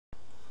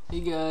Hey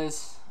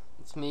guys,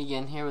 it's me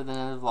again here with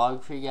another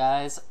vlog for you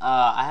guys.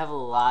 I have a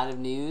lot of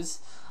news.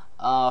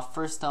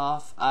 First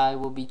off, I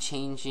will be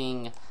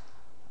changing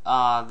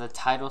the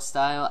title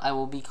style. I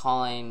will be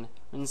calling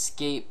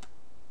Runescape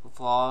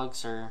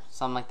vlogs or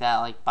something like that,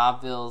 like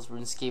Bobvill's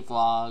Runescape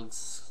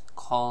vlogs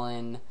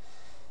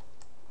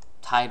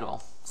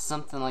title,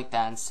 something like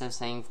that, instead of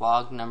saying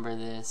vlog number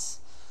this.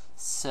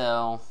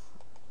 So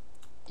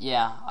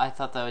yeah, I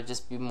thought that would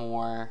just be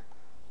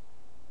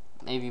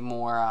maybe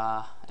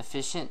more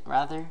efficient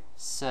rather.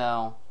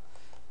 So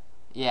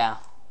yeah,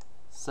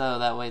 so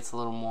that way it's a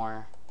little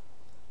more,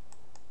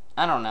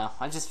 I don't know,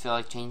 I just feel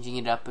like changing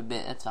it up a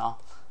bit, that's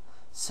all.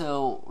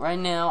 So right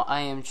now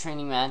I am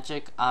training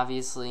magic.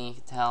 Obviously you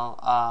can tell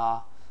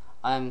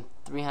I'm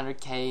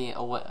 300k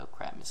away, oh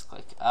crap,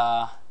 misclick,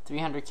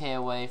 300k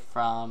away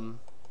from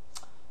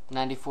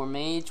 94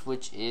 mage,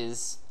 which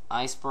is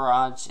Ice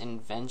Barrage and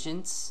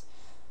Vengeance.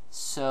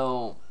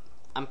 So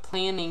I'm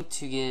planning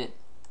to get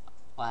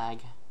lag.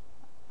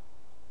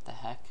 The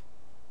heck?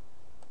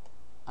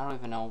 I don't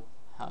even know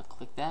how to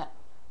click that.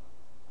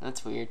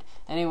 That's weird.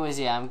 Anyways,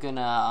 yeah, I'm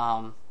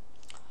gonna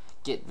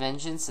get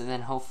Vengeance and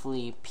then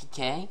hopefully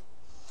PK.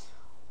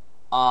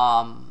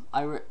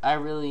 I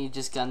really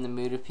just got in the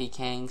mood of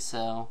PKing,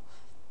 so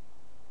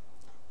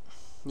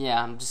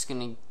yeah, I'm just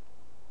gonna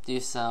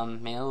do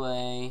some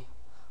melee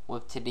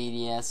whip to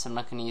DDS. I'm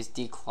not gonna use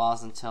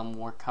D-claws until I'm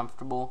more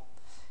comfortable,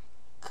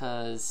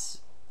 cause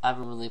I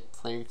haven't really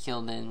player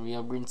killed in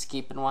real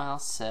Runescape in a while,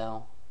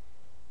 so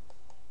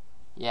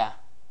yeah.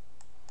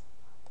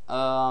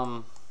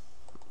 Yeah,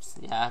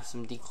 I have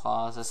some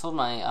D-claws. I sold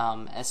my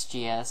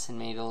SGS and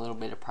made a little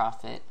bit of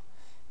profit.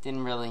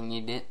 Didn't really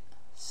need it,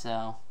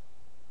 so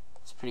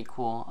it's pretty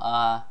cool.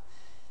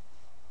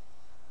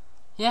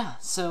 Yeah,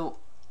 so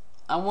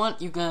I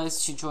want you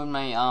guys to join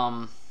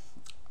my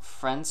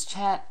friends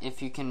chat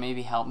if you can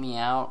maybe help me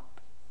out.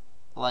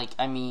 Like,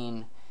 I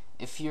mean,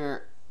 if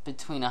you're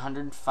between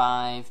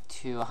 105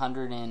 to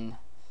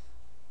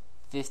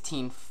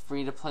 115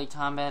 free-to-play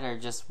combat or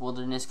just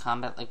wilderness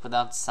combat, like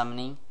without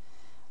summoning,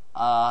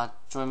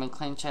 join my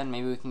clan chat.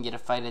 Maybe we can get a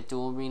fight at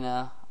duel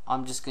arena.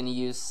 I'm just gonna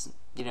use,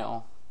 you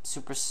know,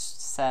 super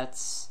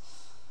sets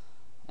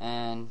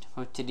and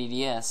whip to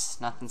DDS.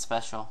 Nothing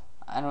special.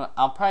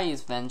 I'll probably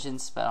use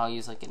Vengeance, but I'll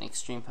use like an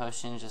extreme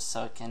potion just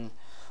so it can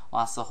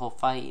last the whole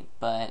fight.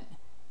 But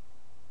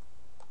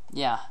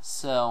yeah,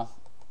 so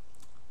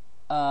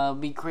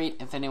it'd be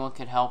great if anyone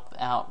could help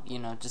out, you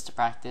know, just to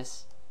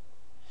practice.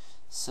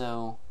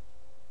 So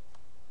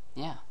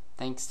yeah,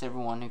 thanks to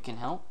everyone who can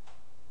help.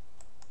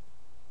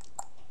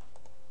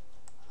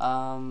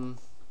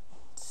 Let's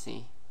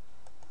see.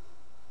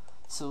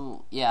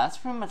 So yeah, that's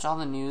pretty much all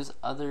the news.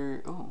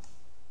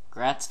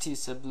 Grats to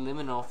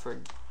Subliminal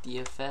for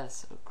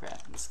DFS. Oh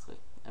crap, misclick.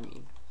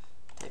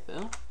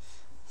 Typo.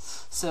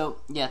 So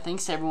yeah,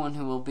 thanks to everyone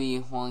who will be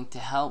willing to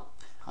help.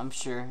 I'm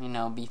sure, you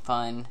know, it'll be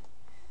fun.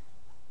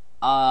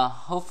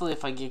 Hopefully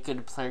if I get good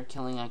at player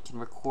killing, I can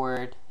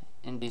record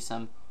and do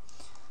some,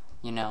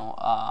 you know,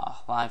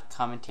 live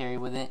commentary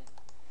with it.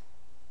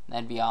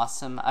 That'd be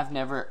awesome. I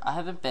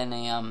haven't been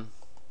a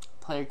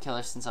player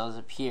killer since I was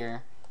up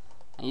here.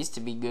 I used to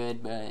be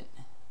good, but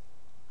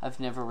I've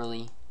never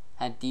really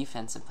had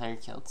defense and player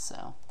killed,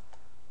 so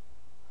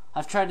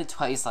I've tried it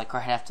twice, like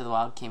right after the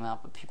WoW came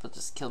out, but people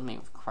just killed me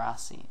with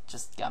Crossy. It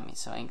just got me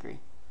so angry.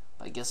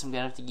 But I guess I'm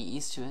gonna have to get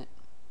used to it.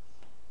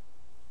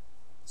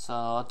 So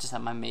I'll just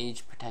have my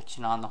mage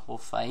protection on the whole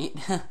fight.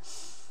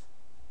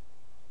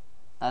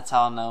 That's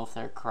how I'll know if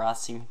they're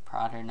Crossy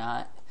prod or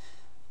not.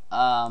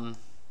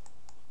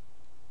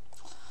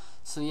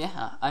 So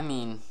yeah, I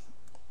mean,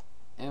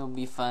 it'll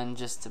be fun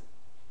just to,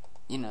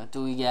 you know,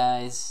 do you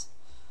guys.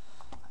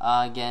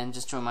 Again,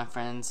 just join my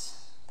friends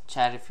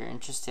chat if you're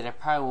interested. I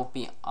probably won't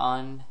be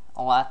on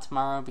a lot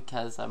tomorrow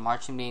because I'm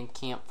marching band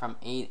camp from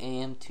 8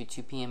 a.m. to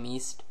 2 p.m.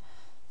 East.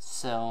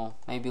 So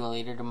maybe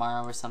later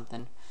tomorrow or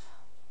something.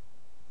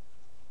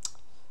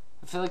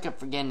 I feel like I'm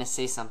forgetting to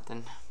say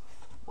something.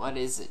 What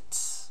is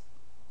it?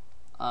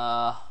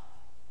 Oh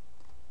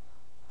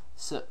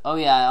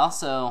yeah, I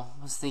also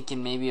was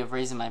thinking maybe of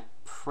raising my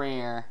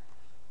prayer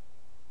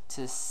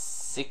to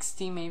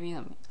 60 maybe.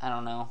 I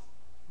don't know.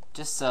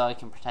 Just so I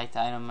can protect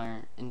item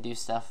and do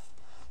stuff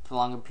for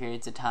longer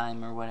periods of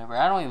time or whatever.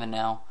 I don't even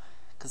know,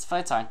 because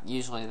fights aren't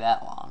usually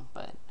that long,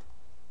 but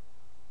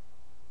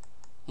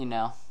you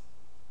know.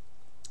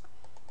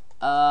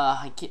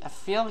 I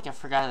feel like I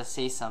forgot to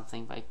say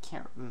something, but I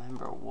can't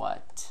remember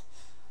what.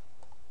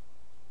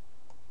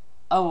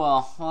 Oh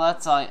well,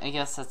 that's all. I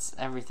guess that's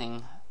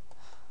everything.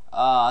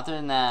 Other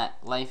than that,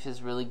 life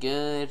is really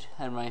good.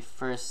 Had my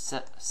first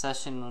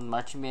session on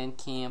marching band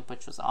camp,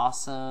 which was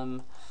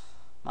awesome.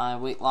 My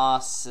weight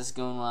loss is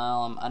going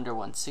well. I'm under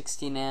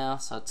 160 now,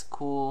 so it's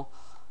cool.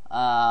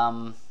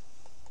 So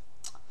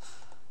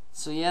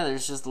yeah,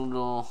 there's just a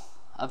little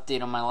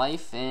update on my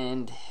life,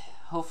 and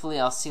hopefully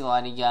I'll see a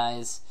lot of you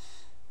guys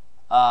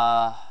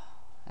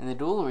in the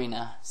duel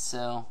arena.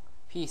 So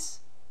peace.